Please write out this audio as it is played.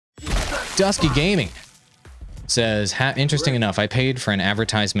Dusky Gaming says, interesting enough, I paid for an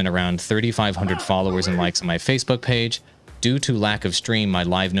advertisement around 3,500 followers and likes on my Facebook page. Due to lack of stream, my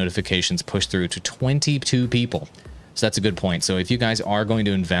live notifications pushed through to 22 people. So that's a good point. So if you guys are going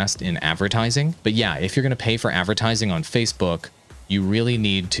to invest in advertising, but yeah, if you're going to pay for advertising on Facebook, you really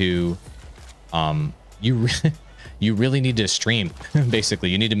need to, you really need to stream. Basically,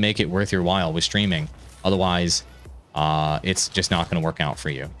 you need to make it worth your while with streaming. Otherwise, it's just not going to work out for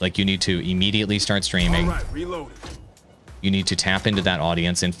you. Like, you need to immediately start streaming. All right, reloaded. You need to tap into that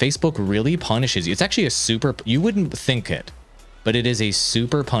audience, and Facebook really punishes you. It's actually a super, you wouldn't think it, but it is a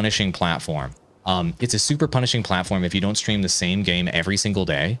super punishing platform. It's a super punishing platform if you don't stream the same game every single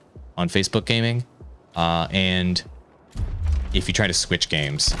day on Facebook Gaming. And if you try to switch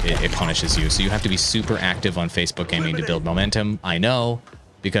games, it punishes you. So you have to be super active on Facebook Gaming to build momentum. I know,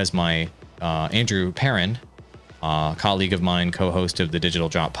 because my Andrew Perrin, colleague of mine, co-host of the Digital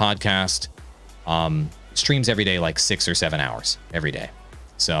Drop podcast, streams every day like 6 or 7 hours every day.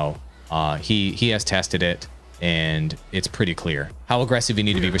 So he has tested it, and it's pretty clear how aggressive you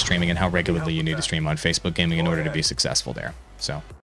need to be with streaming and how regularly you need to stream on Facebook Gaming in order to be successful there. So